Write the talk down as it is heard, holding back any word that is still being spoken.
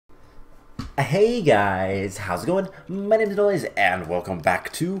Hey guys, how's it going? My name is Noise and welcome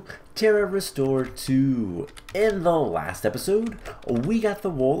back to Terra Restore 2. In the last episode, we got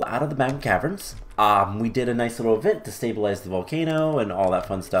the wool out of the Magma Caverns. We did a nice little event to stabilize the volcano and all that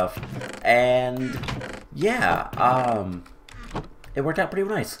fun stuff. And yeah, it worked out pretty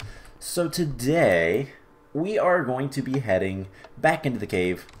nice. So today, we are going to be heading back into the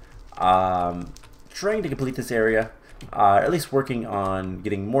cave, trying to complete this area. At least working on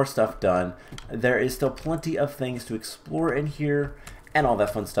getting more stuff done. There is still plenty of things to explore in here and all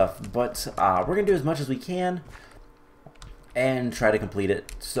that fun stuff, but we're going to do as much as we can and try to complete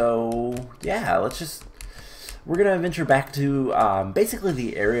it. So yeah, we're going to venture back to basically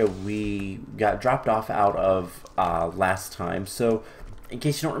the area we got dropped off out of last time. So in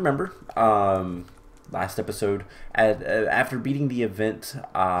case you don't remember, last episode, after beating the event,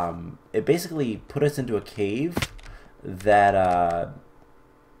 it basically put us into a cave that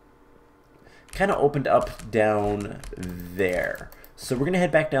kind of opened up down there. So we're gonna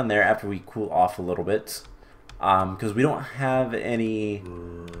head back down there after we cool off a little bit, because we don't have any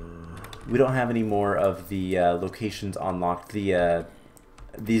more of the locations unlocked,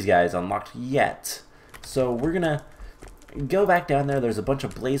 these guys unlocked yet. So we're gonna go back down there. There's a bunch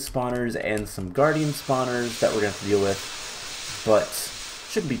of blaze spawners and some guardian spawners that we're gonna have to deal with, but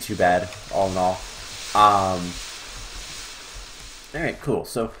shouldn't be too bad all in all. Alright, cool.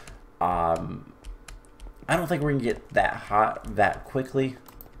 So, I don't think we're going to get that hot that quickly.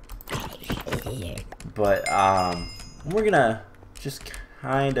 But, we're going to just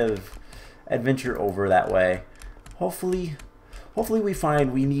kind of adventure over that way. Hopefully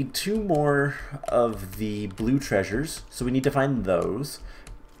we need 2 more of the blue treasures. So we need to find those.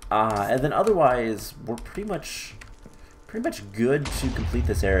 And then otherwise, we're pretty much good to complete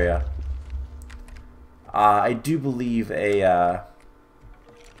this area. I do believe that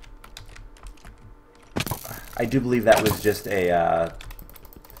was just a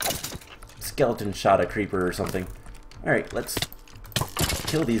skeleton shot a creeper or something. Alright, let's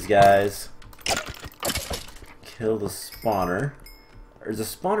kill these guys. Kill the spawner. There's a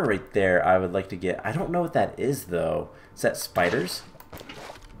spawner right there I would like to get. I don't know what that is though. Is that spiders?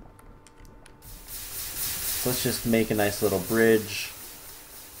 So let's just make a nice little bridge.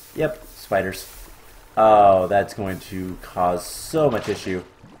 Yep, spiders. Oh, that's going to cause so much issue.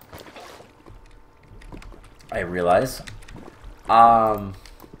 I realize. Alright,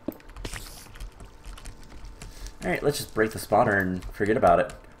 let's just break the spawner and forget about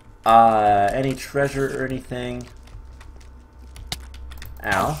it. Any treasure or anything?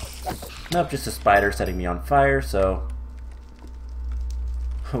 Ow. Nope, just a spider setting me on fire, so...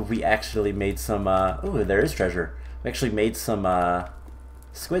 we actually made some, ooh, there is treasure. We actually made some,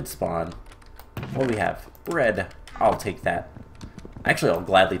 squid spawn. What do we have? Bread. I'll take that. Actually, I'll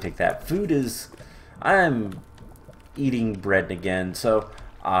gladly take that. Food is... I'm eating bread again, so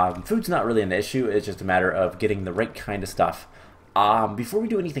food's not really an issue. It's just a matter of getting the right kind of stuff. Before we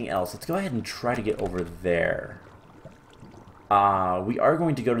do anything else, let's go ahead and try to get over there. We are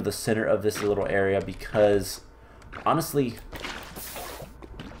going to go to the center of this little area because, honestly,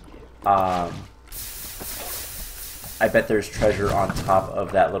 I bet there's treasure on top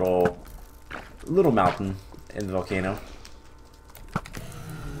of that little mountain in the volcano.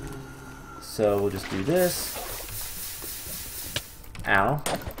 So we'll just do this. Ow.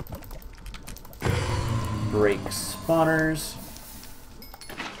 Break spawners.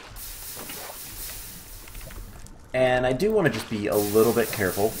 And I do want to just be a little bit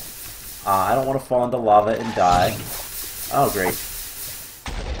careful. I don't want to fall into lava and die. Oh, great.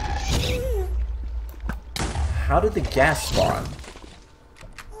 How did the gas spawn?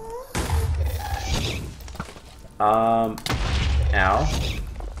 Ow.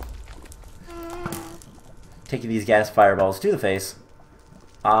 Taking these gas fireballs to the face.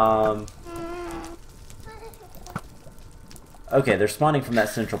 Okay, they're spawning from that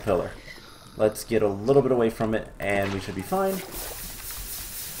central pillar. Let's get a little bit away from it and we should be fine.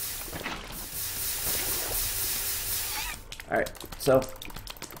 Alright, so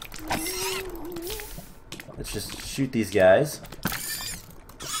let's just shoot these guys.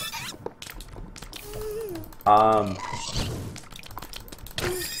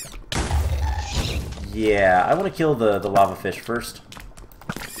 Yeah, I want to kill the lava fish first.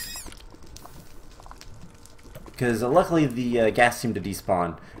 Because luckily the gas seemed to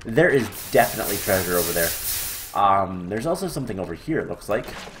despawn. There is definitely treasure over there. There's also something over here, it looks like.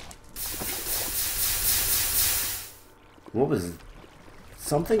 What was...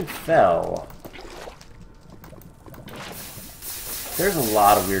 Something fell. There's a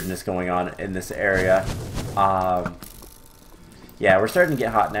lot of weirdness going on in this area. Yeah, we're starting to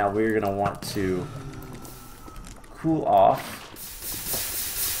get hot now. We're going to want to cool off.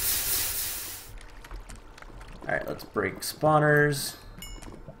 Alright, let's break spawners.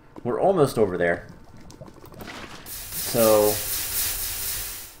 We're almost over there. So,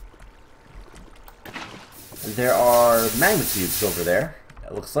 there are magma cubes over there,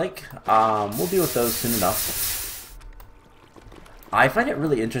 it looks like. We'll deal with those soon enough. I find it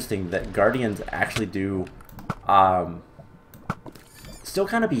really interesting that Guardians actually do still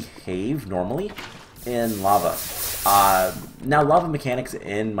kind of behave normally in lava. Now, lava mechanics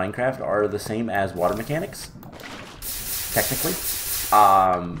in Minecraft are the same as water mechanics, technically.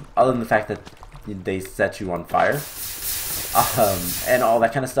 Other than the fact that they set you on fire. And all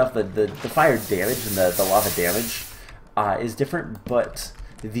that kind of stuff. The fire damage and the lava damage is different, but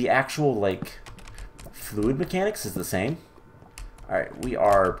the actual, like, fluid mechanics is the same. Alright, we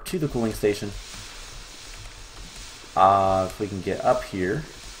are to the cooling station. If we can get up here,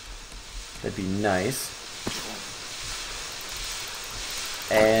 that'd be nice.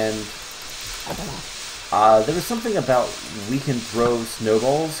 And there was something about we can throw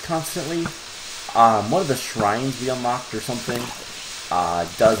snowballs constantly. One of the shrines we unlocked or something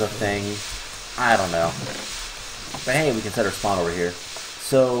does a thing. I don't know. But hey, we can set our spawn over here.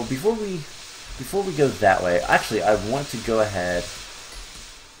 So before we go that way, actually I want to go ahead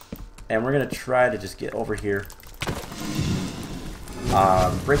and we're gonna try to just get over here.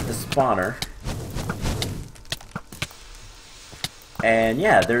 Break the spawner. And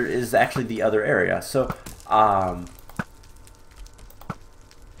yeah, there is actually the other area. So I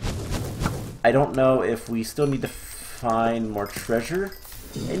don't know if we still need to find more treasure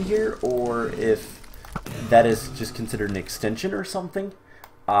in here, or if that is just considered an extension or something.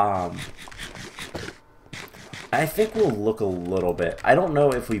 I think we'll look a little bit. I don't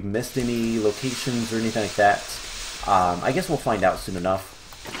know if we've missed any locations or anything like that. I guess we'll find out soon enough.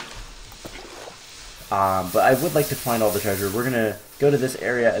 But I would like to find all the treasure. We're going to go to this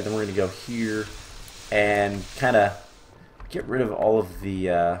area, and then we're going to go here and kind of get rid of all of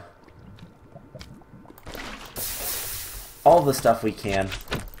the stuff we can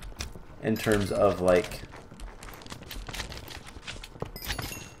in terms of, like,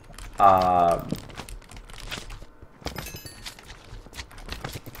 alright,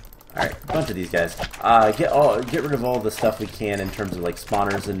 a bunch of these guys. Get rid of all the stuff we can in terms of, like,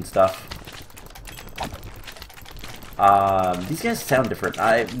 spawners and stuff. These guys sound different.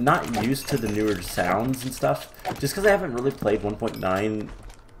 I'm not used to the newer sounds and stuff, just because I haven't really played 1.9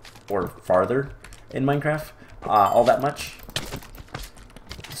 or farther in Minecraft all that much.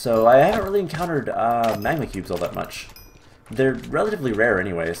 So I haven't really encountered magma cubes all that much. They're relatively rare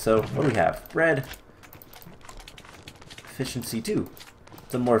anyway, so what do we have? Bread. Efficiency 2.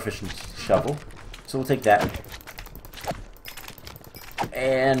 It's a more efficient shovel, so we'll take that.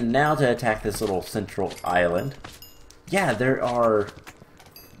 And now to attack this little central island. Yeah, there are...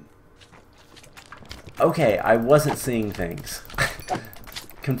 Okay, I wasn't seeing things.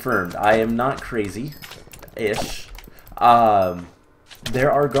 Confirmed. I am not crazy-ish.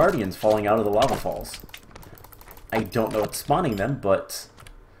 There are guardians falling out of the lava falls. I don't know what's spawning them, but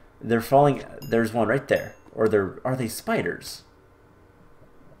they're falling... There's one right there. Or are they spiders?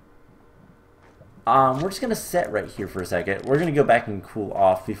 We're just going to set right here for a second. We're going to go back and cool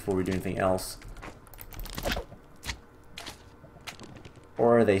off before we do anything else.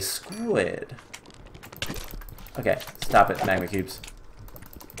 Or are they squid? Okay, stop it, magma cubes.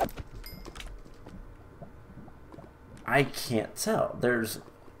 I can't tell.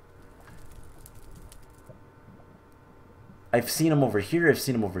 I've seen them over here, I've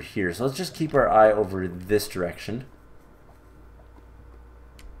seen them over here. So let's just keep our eye over this direction.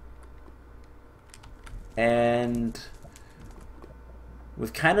 And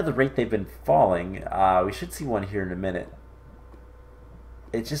with kind of the rate they've been falling, we should see one here in a minute.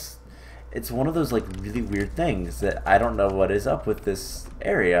 It's one of those, like, really weird things that I don't know what is up with this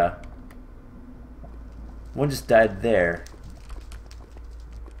area. One just died there.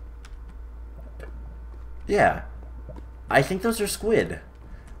 Yeah. I think those are squid.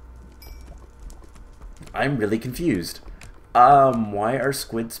 I'm really confused. Why are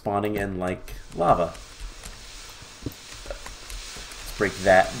squid spawning in, like, lava? Let's break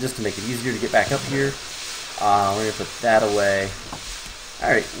that just to make it easier to get back up here. We're going to put that away.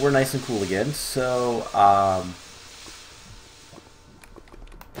 Alright, we're nice and cool again, so,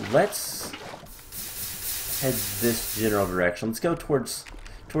 let's head this general direction. Let's go towards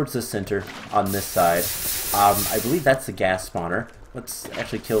the center on this side. I believe that's the gas spawner. Let's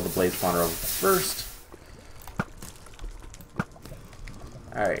actually kill the blaze spawner first.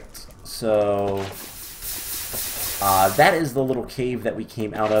 Alright, so That is the little cave that we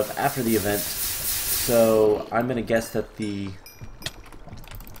came out of after the event. So I'm gonna guess that the...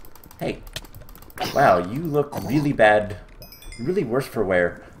 Hey. Wow, you look really bad. Really worse for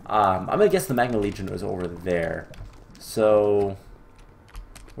wear. I'm gonna guess the Magma Legion was over there. So...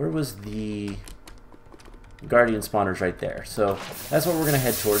 Where was the... Guardian spawners? Right there. So that's what we're gonna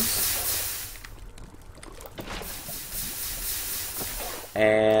head towards.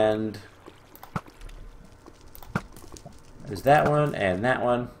 And... There's that one, and that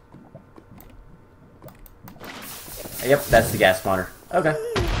one. Yep, that's the gas spawner. Okay.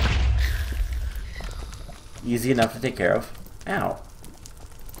 Easy enough to take care of. Ow.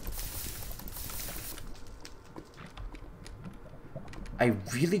 I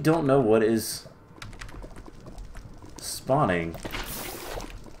really don't know what is spawning.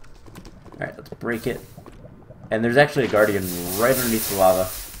 Alright, let's break it. And there's actually a guardian right underneath the lava.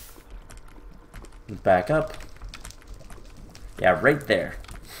 Back up. Yeah, right there.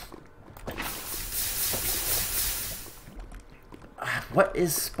 What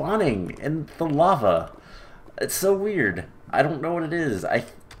is spawning in the lava? It's so weird. I don't know what it is.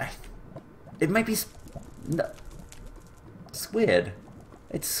 It might be no, squid.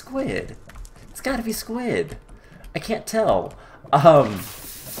 It's squid. It's gotta be squid. I can't tell.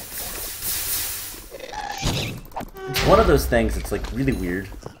 It's one of those things that's like really weird.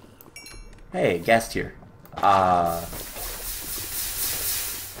 Hey, gas tier.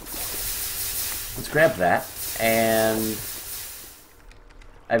 Let's grab that, and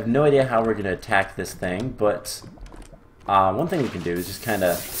I have no idea how we're going to attack this thing, but one thing we can do is just kind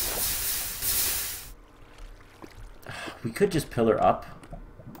of... We could just pillar up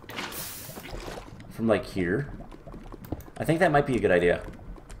from like here. I think that might be a good idea.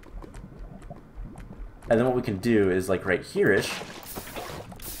 And then what we can do is like right here-ish,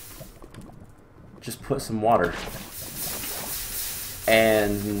 just put some water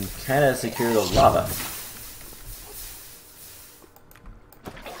and kind of secure the lava.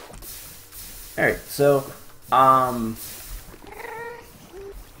 Alright, so,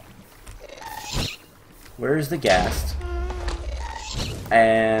 where's the ghast?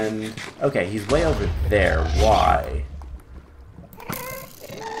 And, okay, he's way over there. Why?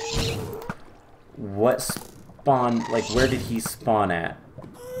 What spawn, like, where did he spawn at?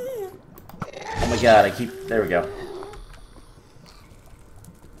 Oh my god, there we go.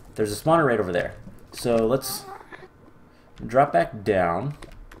 There's a spawner right over there. So let's drop back down.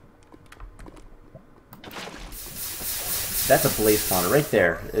 That's a blaze spawner. Right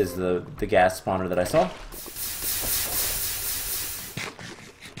there is the gas spawner that I saw.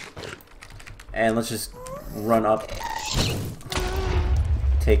 And let's just run up.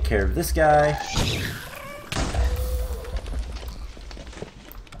 Take care of this guy.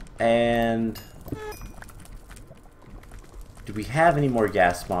 And... do we have any more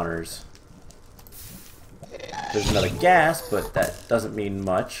gas spawners? There's another gas, but that doesn't mean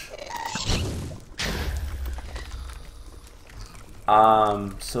much.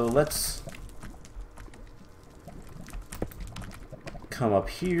 So let's come up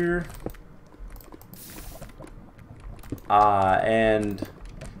here. And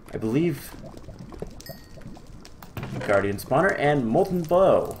I believe Guardian spawner and Molten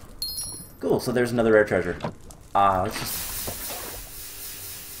Bow. Cool, so there's another rare treasure. Let's just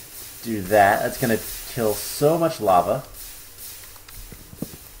do that. That's gonna kill so much lava.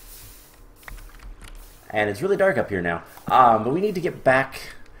 And it's really dark up here now. But we need to get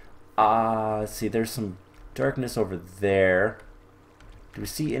back. Let's see, there's some darkness over there. Do we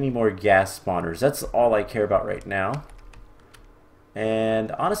see any more gas spawners? That's all I care about right now.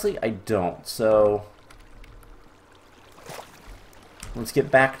 And honestly, I don't. So let's get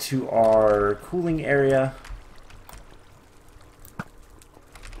back to our cooling area.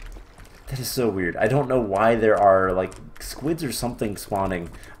 That is so weird. I don't know why there are like squids or something spawning.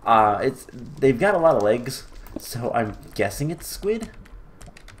 They've got a lot of legs, so I'm guessing it's squid.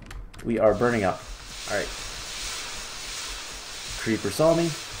 We are burning up. Alright. Creeper saw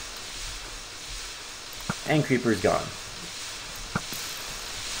me. And Creeper's gone.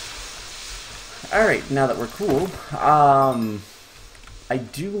 Alright, now that we're cool, I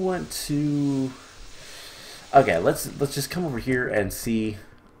do want to... Okay, let's just come over here and see.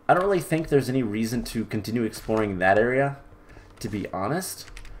 I don't really think there's any reason to continue exploring that area, to be honest.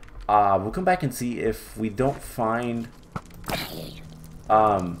 We'll come back and see if we don't find...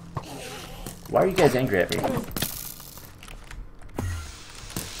 Why are you guys angry at me?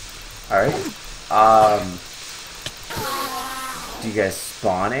 Alright. Do you guys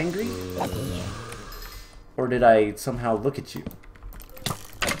spawn angry? Or did I somehow look at you?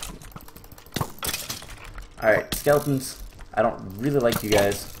 Alright, skeletons. I don't really like you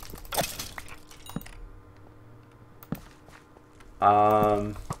guys.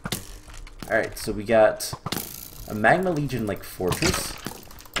 Alright, so we got a Magma Legion like fortress.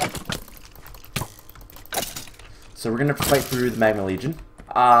 So we're gonna have to fight through the Magma Legion.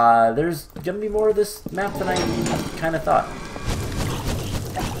 There's gonna be more of this map than I kind of thought.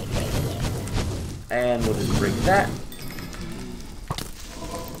 And we'll just break that.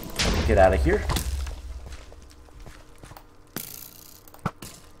 Get out of here.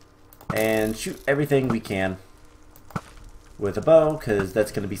 And shoot everything we can with a bow, because that's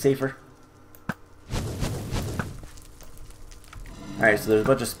going to be safer. Alright, so there's a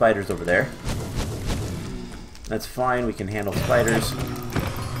bunch of spiders over there. That's fine, we can handle spiders.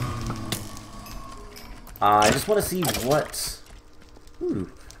 I just want to see what...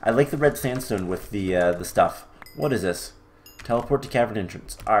 Ooh, I like the red sandstone with the stuff. What is this? Teleport to cavern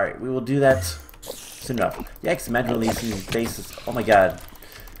entrance. Alright, we will do that soon enough. Yikes, Magma Legions Base is... Oh my god.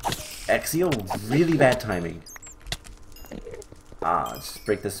 Exio, really bad timing. Let's just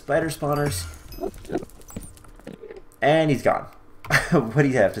break the spider spawners. And he's gone. What do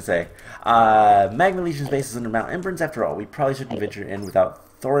you have to say? Magma Legions Base is under Mount Embers after all. We probably shouldn't venture in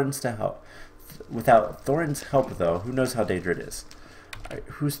without Thorin's to help. Without Thorin's help, though, who knows how dangerous it is. Right,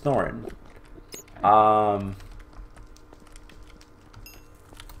 who's Thorin?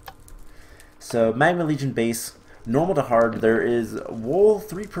 So, Magma Legion Base, normal to hard. There is wool,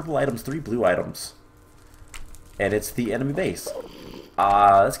 3 purple items, 3 blue items. And it's the enemy base.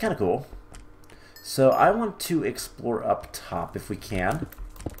 That's kind of cool. So, I want to explore up top if we can.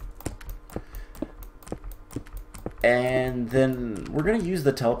 And then we're going to use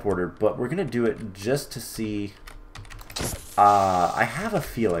the teleporter, but we're going to do it just to see... I have a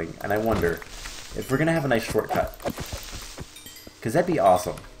feeling, and I wonder, if we're going to have a nice shortcut. Because that'd be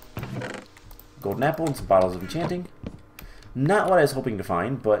awesome. Golden apple and some bottles of enchanting. Not what I was hoping to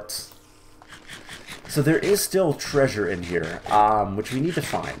find, but... So there is still treasure in here, which we need to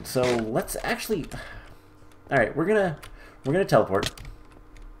find. So let's actually... Alright, we're gonna teleport.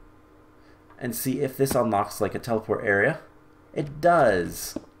 And see if this unlocks like a teleport area. It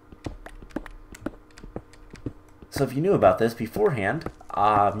does. So if you knew about this beforehand,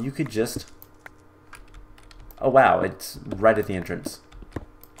 you could just... Oh wow, it's right at the entrance.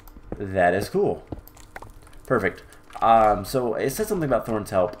 That is cool. Perfect. So it said something about Thorn's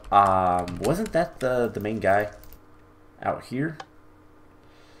help. Wasn't that the main guy out here?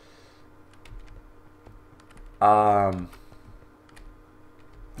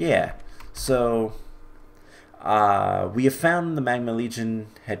 Yeah. So we have found the Magma Legion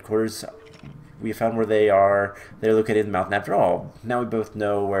headquarters. We have found where they are. They're located in the mountain after all. Now we both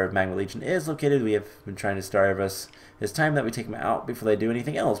know where Magma Legion is located. We have been trying to starve us. It's time that we take them out before they do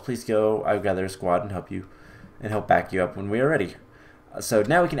anything else. Please go. I'll gather a squad and help you, and help back you up when we are ready. So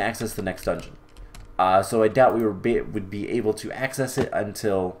now we can access the next dungeon. So I doubt we would be able to access it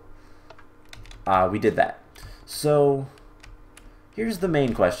until we did that. So here's the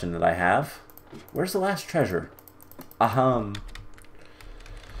main question that I have. Where's the last treasure?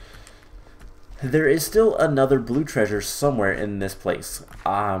 There is still another blue treasure somewhere in this place.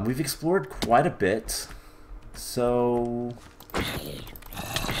 We've explored quite a bit. So we're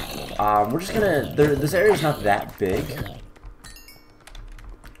just gonna... This area is not that big.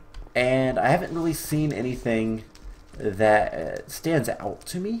 And I haven't really seen anything that stands out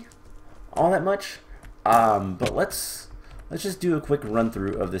to me all that much. But let's just do a quick run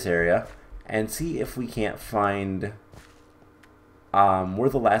through of this area and see if we can't find where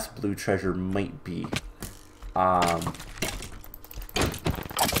the last blue treasure might be.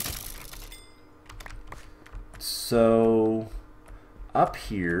 So up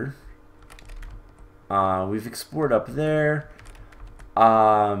here, we've explored up there.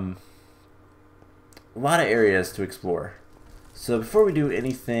 A lot of areas to explore. So before we do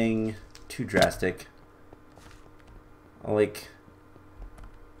anything too drastic, like,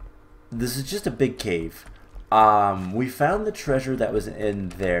 this is just a big cave. We found the treasure that was in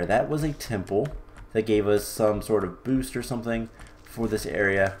there. That was a temple that gave us some sort of boost or something for this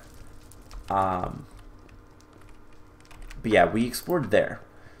area. But yeah, we explored there.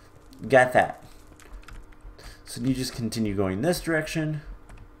 Got that. So you just continue going this direction.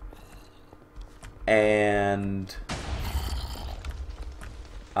 And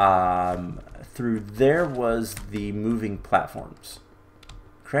through there was the moving platforms.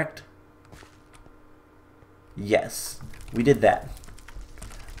 Correct? Yes, we did that.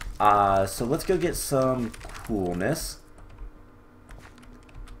 So let's go get some coolness.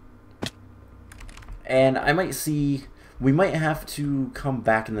 And I might see... We might have to come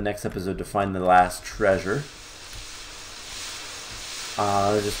back in the next episode to find the last treasure.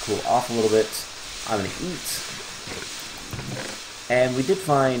 Just cool off a little bit. I'm gonna eat. And we did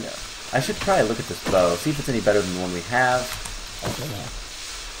find, I should probably look at this bow, see if it's any better than the one we have.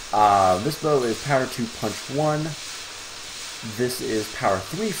 This bow is power 2 punch 1. This is power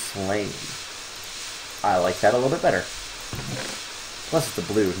 3 flame. I like that a little bit better. Plus it's a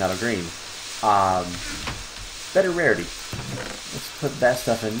blue, not a green. Better rarity. Let's put that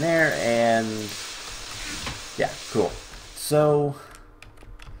stuff in there, and yeah, cool. So,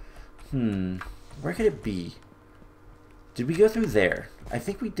 where could it be? Did we go through there? I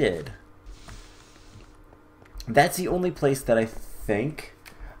think we did. That's the only place that I think,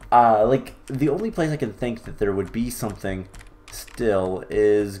 like, the only place I can think that there would be something still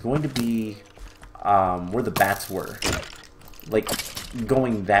is going to be where the bats were. Like,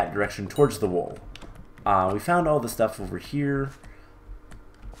 going that direction towards the wall. We found all the stuff over here,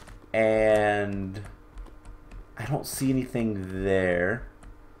 and I don't see anything there.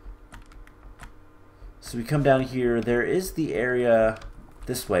 So we come down here. There is the area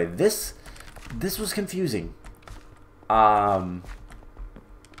this way. This was confusing. Like,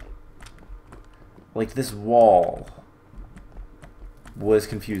 this wall was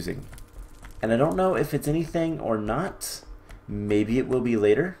confusing, and I don't know if it's anything or not. Maybe it will be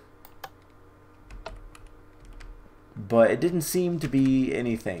later, but it didn't seem to be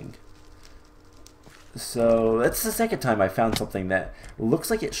anything. So that's the second time I found something that looks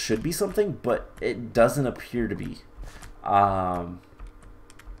like it should be something, but it doesn't appear to be. Alright,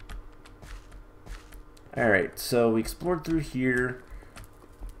 so we explored through here,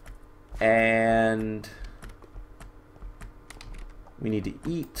 and we need to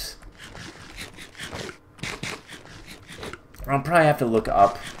eat. I'll probably have to look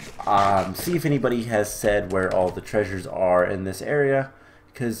up, see if anybody has said where all the treasures are in this area,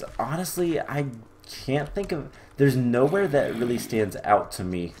 because honestly, I can't think of, there's nowhere that really stands out to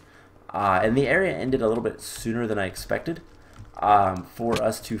me. And the area ended a little bit sooner than I expected for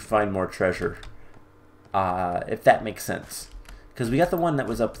us to find more treasure, if that makes sense. Because we got the one that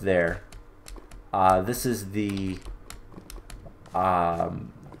was up there. This is the lava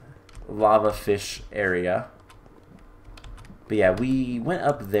fish area. But yeah, we went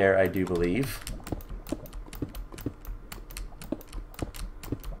up there, I do believe.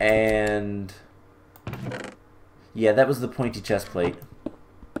 And yeah, that was the pointy chest plate.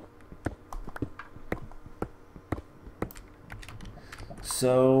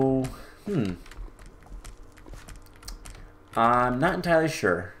 So, I'm not entirely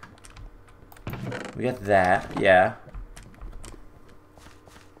sure. We got that, yeah.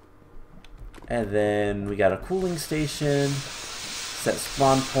 And then we got a cooling station, set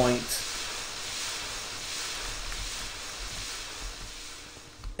spawn point.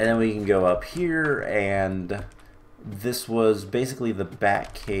 And then we can go up here, and this was basically the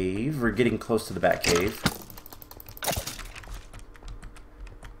bat cave. We're getting close to the bat cave.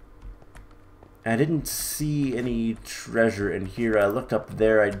 I didn't see any treasure in here. I looked up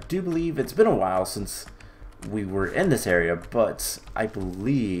there. I do believe it's been a while since we were in this area, but I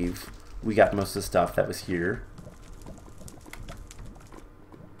believe we got most of the stuff that was here.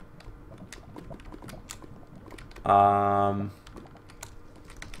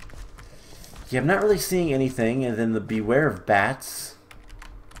 Yeah, I'm not really seeing anything. And then the beware of bats.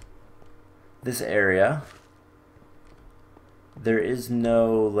 This area. There is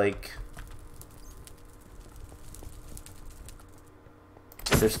no, like...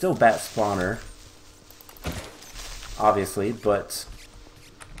 There's still bat spawner. Obviously, but...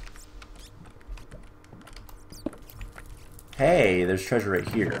 Hey, there's treasure right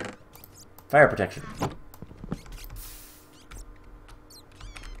here. Fire protection.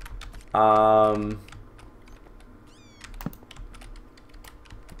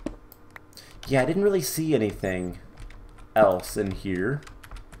 Yeah, I didn't really see anything else in here.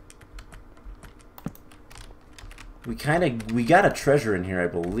 We got a treasure in here, I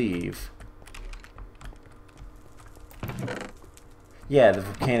believe. Yeah, the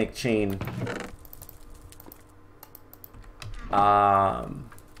volcanic chain.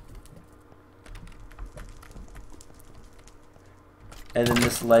 And then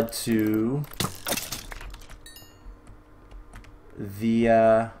this led to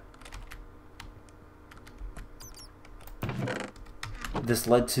the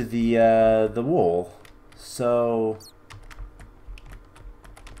the wool. So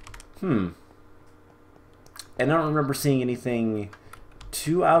and I don't remember seeing anything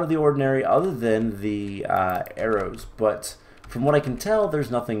too out of the ordinary other than the arrows, but from what I can tell, there's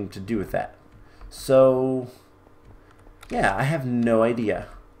nothing to do with that. So yeah, I have no idea.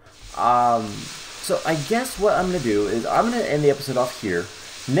 So So I guess what I'm going to do is I'm going to end the episode off here.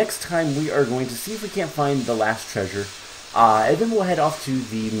 Next time we are going to see if we can't find the last treasure. And then we'll head off to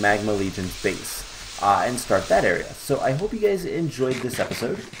the Magma Legions Base and start that area. So I hope you guys enjoyed this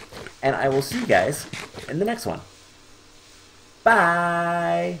episode. And I will see you guys in the next one.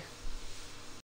 Bye!